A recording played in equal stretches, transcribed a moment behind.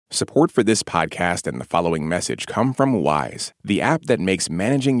Support for this podcast and the following message come from Wise, the app that makes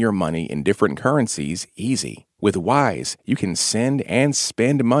managing your money in different currencies easy. With Wise, you can send and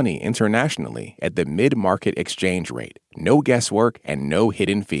spend money internationally at the mid-market exchange rate. No guesswork and no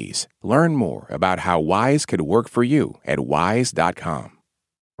hidden fees. Learn more about how Wise could work for you at wise.com.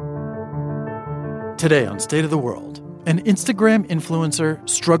 Today on State of the World, an Instagram influencer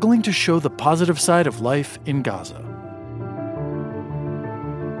struggling to show the positive side of life in Gaza.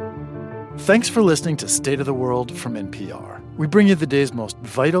 Thanks for listening to State of the World from NPR. We bring you the day's most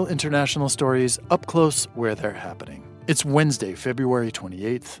vital international stories up close where they're happening. It's Wednesday, February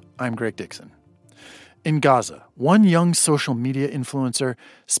 28th. I'm Greg Dixon. In Gaza, one young social media influencer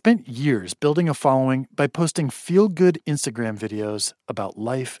spent years building a following by posting feel-good Instagram videos about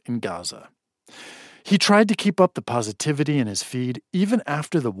life in Gaza. He tried to keep up the positivity in his feed even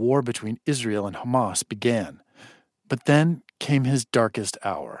after the war between Israel and Hamas began. But then came his darkest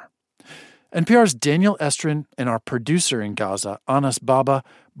hour. NPR's Daniel Estrin and our producer in Gaza, Anas Baba,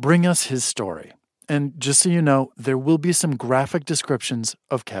 bring us his story. And just so you know, there will be some graphic descriptions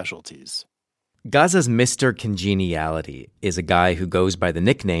of casualties. Gaza's Mr. Congeniality is a guy who goes by the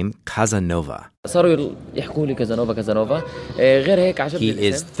nickname Casanova. He is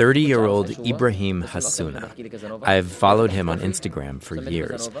 30-year-old Ibrahim Hassouna. I've followed him on Instagram for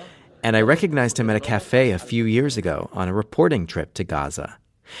years, and I recognized him at a cafe a few years ago on a reporting trip to Gaza.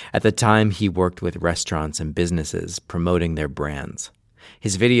 At the time, he worked with restaurants and businesses promoting their brands.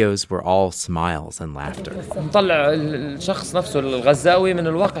 His videos were all smiles and laughter.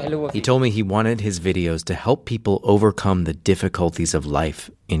 He told me he wanted his videos to help people overcome the difficulties of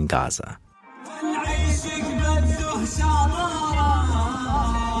life in Gaza.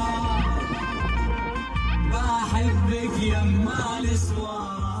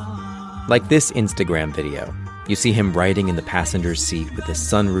 Like this Instagram video. You see him riding in the passenger's seat with the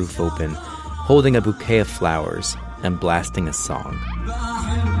sunroof open, holding a bouquet of flowers and blasting a song.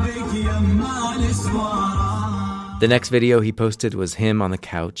 The next video he posted was him on the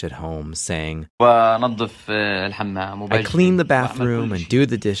couch at home saying, I clean the bathroom and do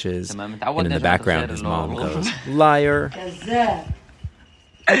the dishes, and in the background his mom goes, liar.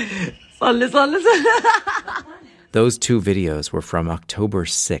 Those two videos were from October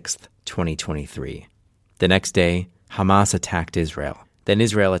 6th, 2023. The next day, Hamas attacked Israel. Then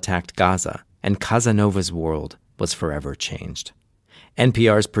Israel attacked Gaza, and Casanova's world was forever changed.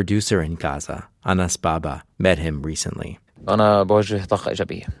 NPR's producer in Gaza, Anas Baba, met him recently.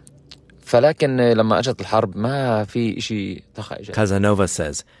 Casanova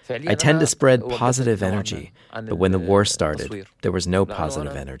says, I tend to spread positive energy, but when the war started, there was no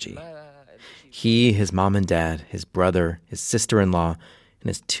positive energy. He, his mom and dad, his brother, his sister-in-law, and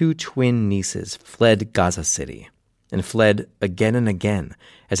his two twin nieces fled Gaza City and fled again and again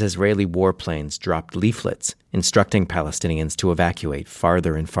as Israeli warplanes dropped leaflets instructing Palestinians to evacuate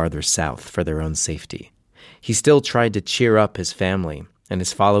farther and farther south for their own safety. He still tried to cheer up his family and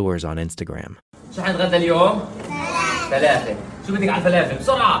his followers on Instagram.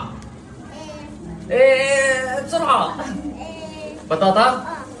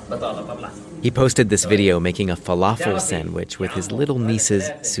 He posted this video making a falafel sandwich with his little nieces,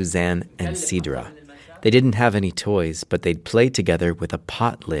 Suzanne and Sidra. They didn't have any toys, but they'd play together with a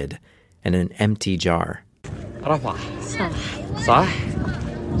pot lid and an empty jar.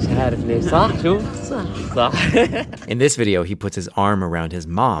 In this video, he puts his arm around his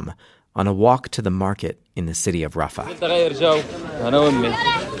mom on a walk to the market in the city of Rafah.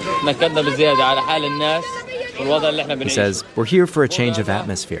 He says, we're here for a change of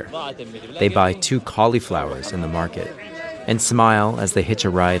atmosphere. They buy 2 cauliflowers in the market and smile as they hitch a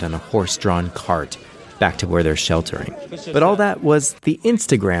ride on a horse-drawn cart back to where they're sheltering. But all that was the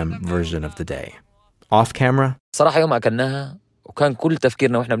Instagram version of the day. Off camera, وكان كل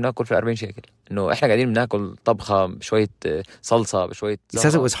تفكيرنا واحنا بناكل في 40 شيكل انه احنا قاعدين بناكل طبخه بشويه صلصه بشويه. He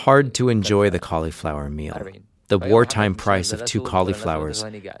says it was hard to enjoy the cauliflower meal. The wartime price of 2 cauliflowers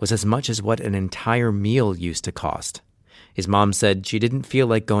was as much as what an entire meal used to cost. His mom said she didn't feel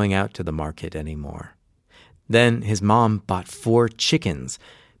like going out to the market anymore. Then his mom bought 4 chickens,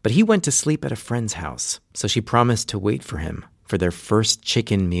 but he went to sleep at a friend's house, so she promised to wait for him for their first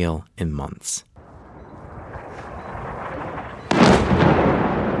chicken meal in months.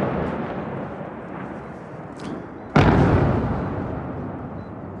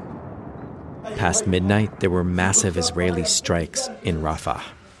 Past midnight, there were massive Israeli strikes in Rafah.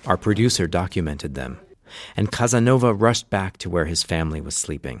 Our producer documented them. And Casanova rushed back to where his family was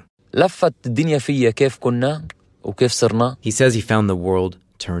sleeping. He says he found the world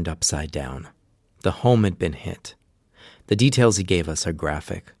turned upside down. The home had been hit. The details he gave us are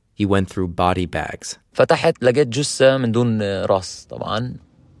graphic. He went through body bags. فتحت لقيت جثة من دون راس طبعا.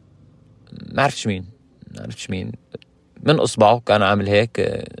 ما عرفتش مين من إصبعه كان عامل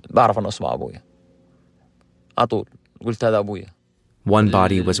هيك. بعرف أن إصبع أبويا على طول. قلت هذا أبويا. One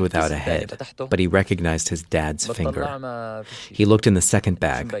body was without a head, but he recognized his dad's finger. He looked in the second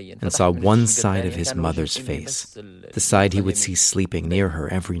bag and saw one side of his mother's face, the side he would see sleeping near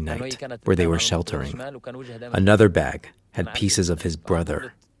her every night, where they were sheltering. Another bag had pieces of his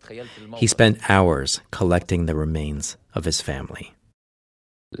brother. He spent hours collecting the remains of his family.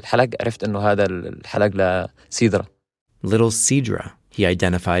 الحلق عرفت إنه هذا الحلق لسيدرا. Little Sidra, he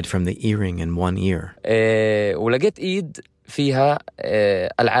identified from the earring in one ear. ولقيت إيد فيها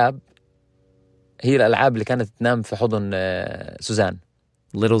ألعاب. هي الألعاب اللي كانت تنام في حضن سوزان.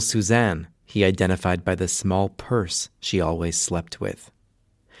 Little Suzanne, he identified by the small purse she always slept with.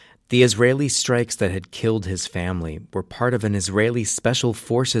 The Israeli strikes that had killed his family were part of an Israeli Special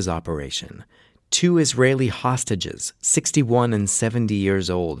Forces operation. 2 Israeli hostages, 61 and 70 years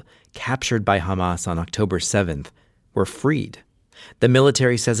old, captured by Hamas on October 7th, were freed. The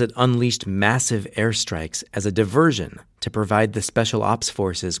military says it unleashed massive airstrikes as a diversion to provide the Special Ops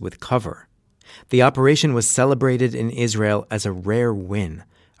Forces with cover. The operation was celebrated in Israel as a rare win,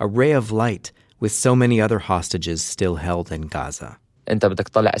 a ray of light, with so many other hostages still held in Gaza. أنت بدك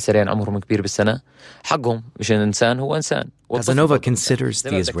تطلع أسيرين عمرهم كبير بالسنة حقهم مش إنسان هو إنسان. Casanova considers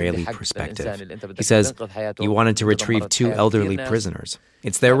the Israeli perspective. He says, you wanted to retrieve 2 elderly prisoners.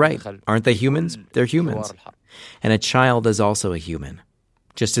 It's their right. Aren't they humans? They're humans. And a child is also a human.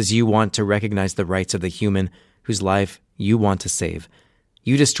 Just as you want to recognize the rights of the human whose life you want to save,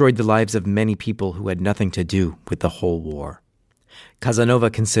 you destroyed the lives of many people who had nothing to do with the whole war. Casanova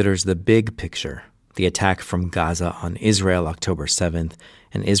considers the big picture, the attack from Gaza on Israel October 7th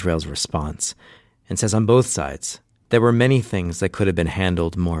and Israel's response, and says on both sides, there were many things that could have been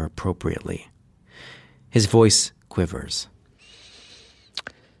handled more appropriately. His voice quivers.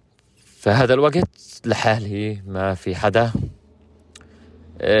 فهذا الوقت لحالي ما في حدا.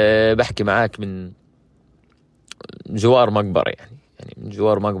 بحكي معاك من جوار مقبرة يعني من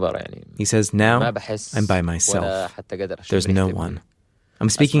جوار مقبرة يعني. He says, now I'm by myself. There's no one. I'm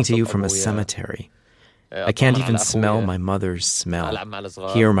speaking to you from a cemetery. I can't even smell my mother's smell,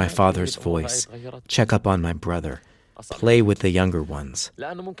 hear my father's voice, check up on my brother, play with the younger ones.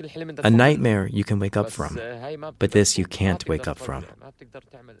 A nightmare you can wake up from, but this you can't wake up from.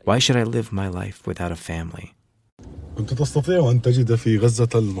 Why should I live my life without a family? كنت تستطيع أن تجد في غزة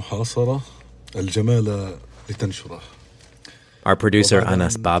المحاصرة الجمال لتنشره. Our producer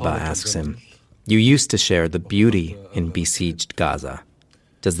Anas Baba asks him, you used to share the beauty in besieged Gaza.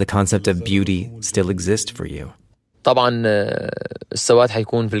 Does the concept of beauty still exist for you? طبعا السواد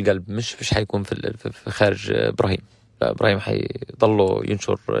حيكون في القلب مش حيكون في خارج إبراهيم. إبراهيم حيضله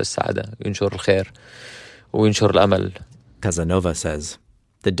ينشر السعادة ينشر الخير وينشر الأمل. Casanova says,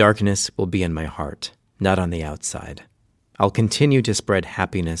 the darkness will be in my heart, not on the outside. I'll continue to spread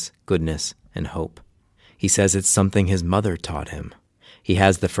happiness, goodness, and hope. He says it's something his mother taught him. He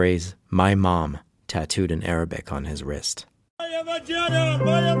has the phrase, my mom, tattooed in Arabic on his wrist.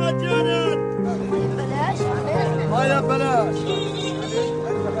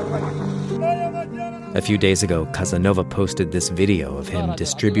 A few days ago, Casanova posted this video of him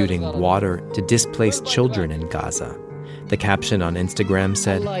distributing water to displaced children in Gaza. The caption on Instagram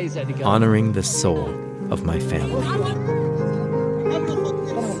said, honoring the soul of my family.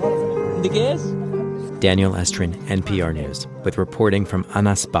 Daniel Estrin, NPR News, with reporting from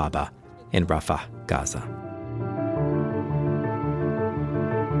Anas Baba in Rafah, Gaza.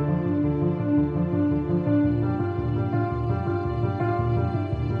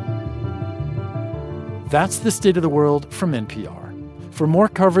 That's the State of the World from NPR. For more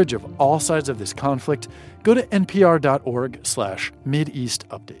coverage of all sides of this conflict, go to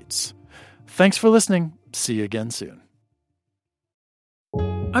npr.org/MideastUpdates. Thanks for listening. See you again soon.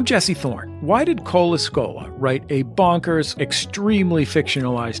 I'm Jesse Thorne. Why did Cole Escola write a bonkers, extremely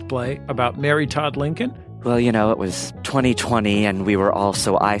fictionalized play about Mary Todd Lincoln? Well, it was 2020 and we were all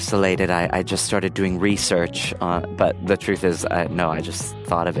so isolated. I just started doing research, but the truth is, no, I just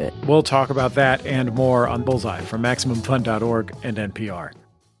thought of it. We'll talk about that and more on Bullseye from MaximumFun.org and NPR.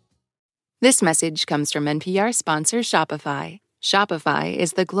 This message comes from NPR sponsor Shopify. Shopify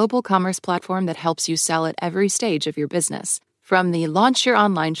is the global commerce platform that helps you sell at every stage of your business. From the launch your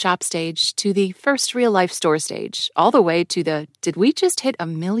online shop stage to the first real-life store stage, all the way to the did we just hit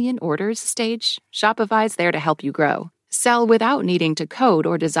 1 million orders stage, Shopify's there to help you grow. Sell without needing to code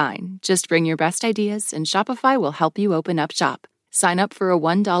or design. Just bring your best ideas and Shopify will help you open up shop. Sign up for a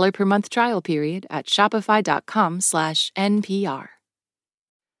 $1 per month trial period at shopify.com/NPR.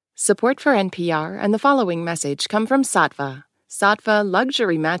 Support for NPR and the following message come from Sattva. Sattva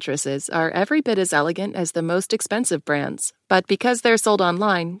luxury mattresses are every bit as elegant as the most expensive brands, but because they're sold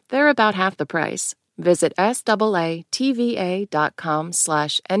online, they're about half the price. Visit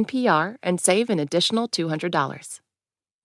SAATVA.com/NPR and save an additional $200.